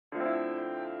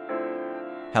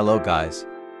Hello guys,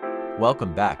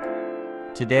 welcome back.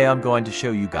 Today I'm going to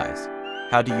show you guys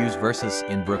how to use Versus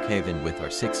in Brookhaven with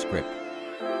Arceus script.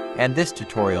 And this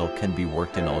tutorial can be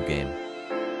worked in all game.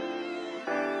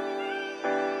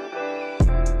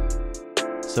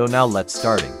 So now let's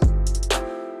starting.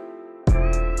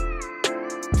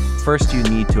 First you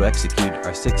need to execute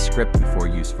Arceus script before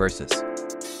use Versus.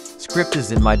 Script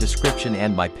is in my description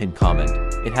and my pinned comment.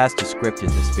 It has the script in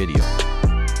this video.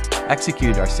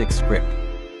 Execute Arceus script.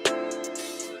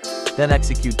 Then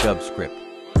execute Gub script.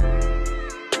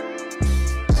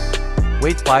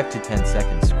 Wait 5 to 10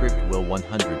 seconds, script will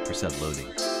 100% loading.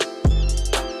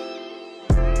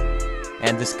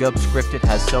 And this Gub script, it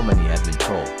has so many admin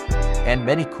troll and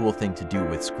many cool thing to do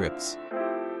with scripts.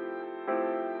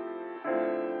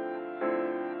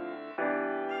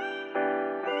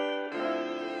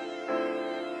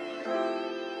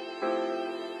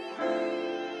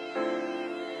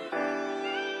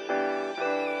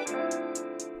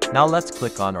 Now let's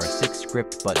click on Arceus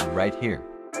script button right here.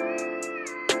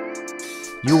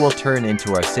 You will turn into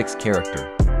Arceus character.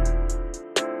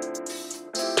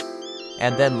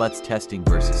 And then let's testing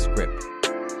Versus script.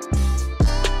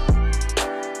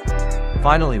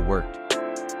 Finally worked.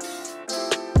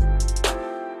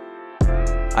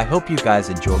 I hope you guys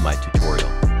enjoy my tutorial.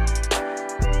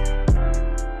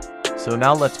 So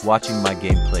now let's watching my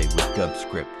gameplay with Gub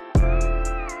script.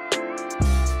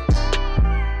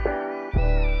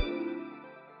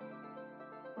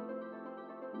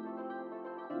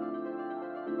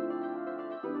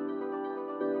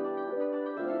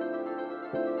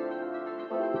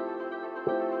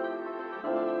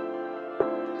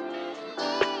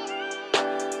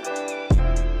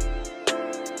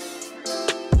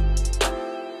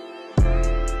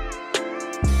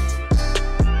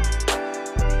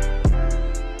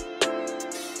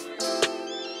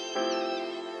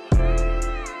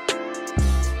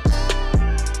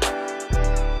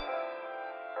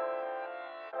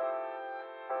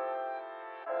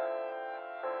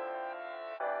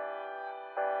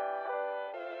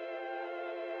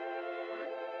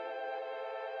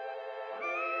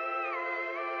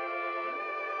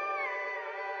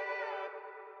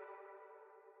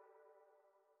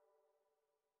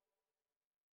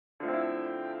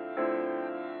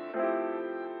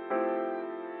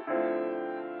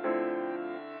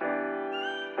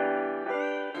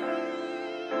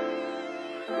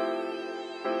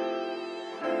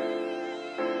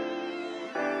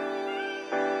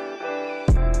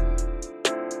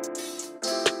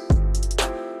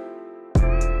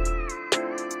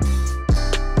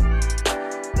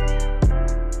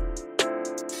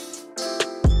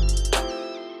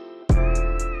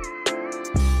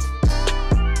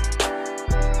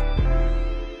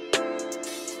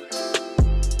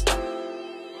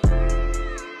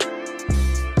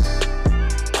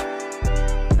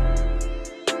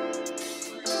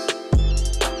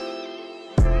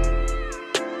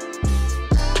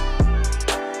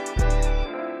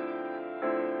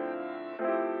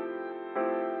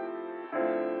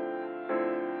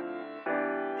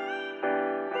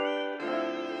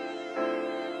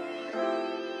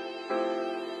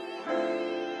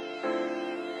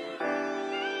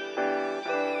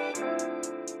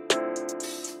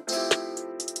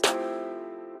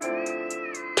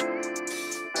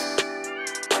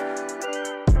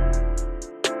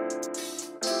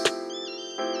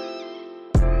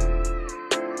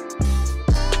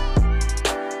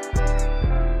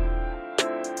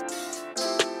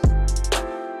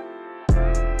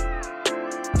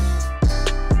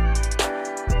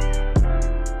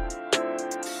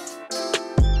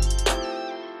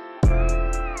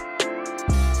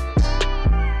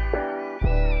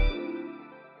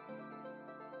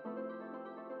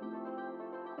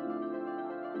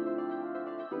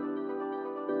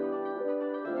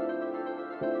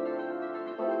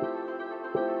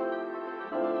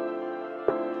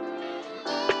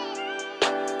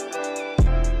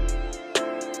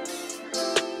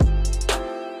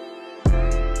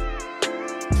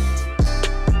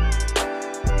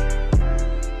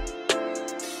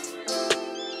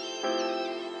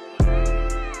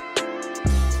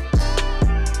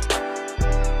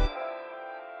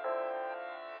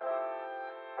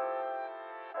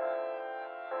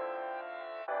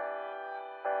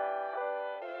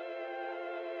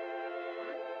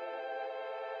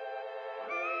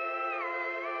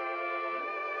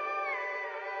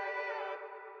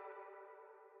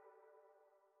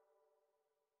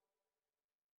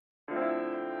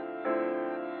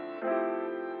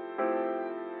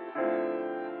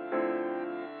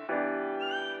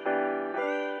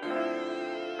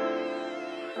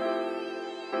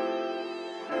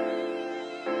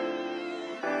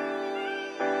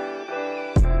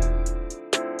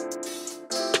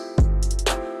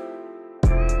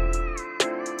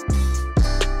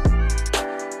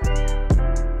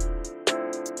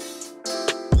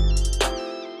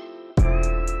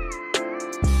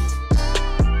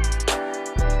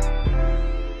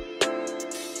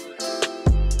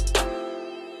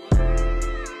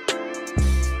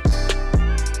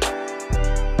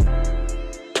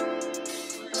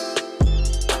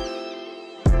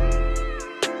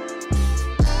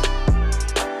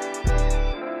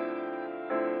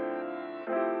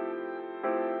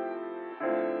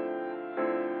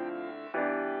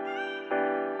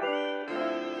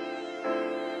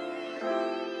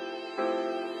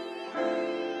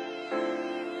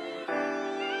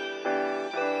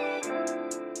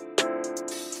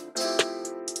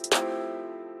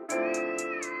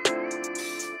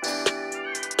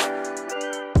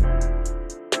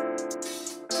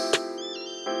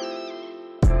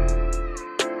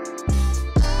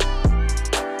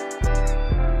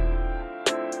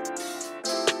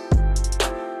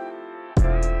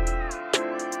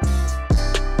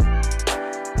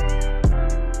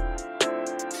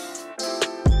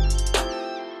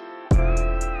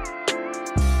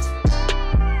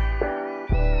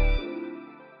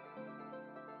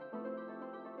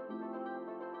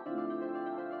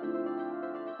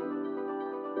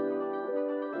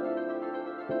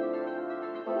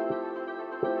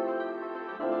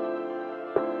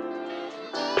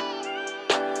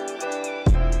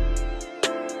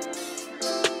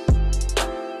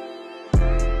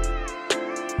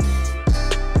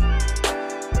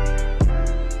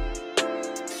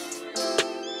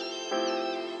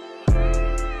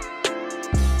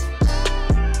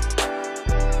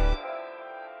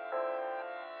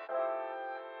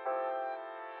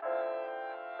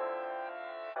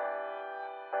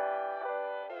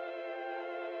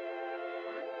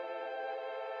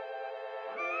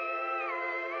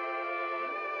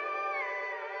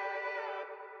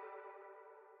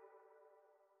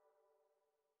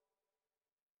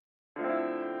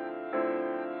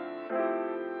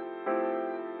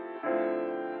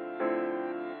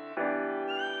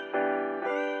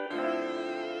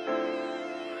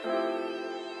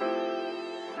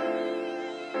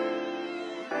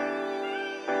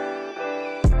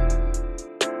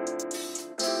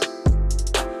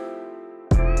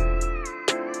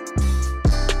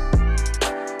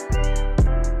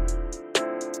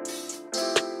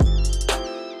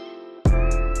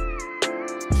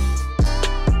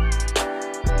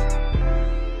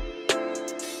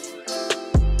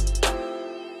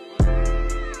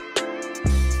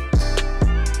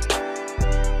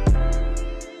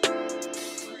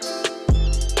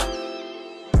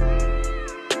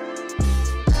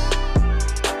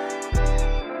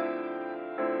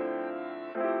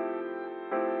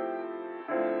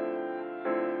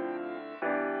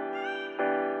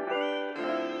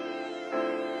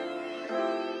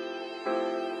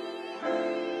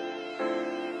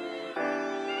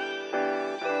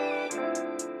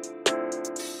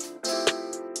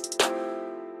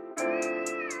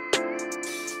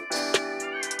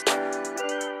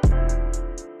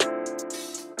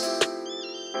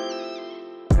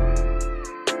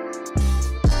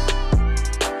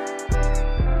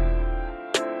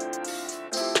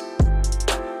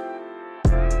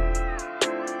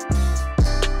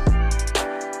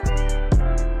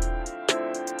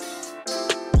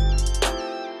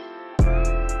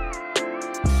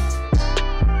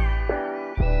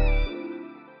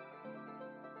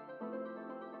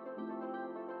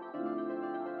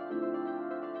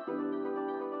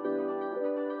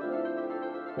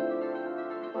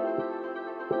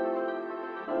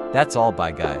 That's all,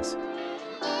 bye guys.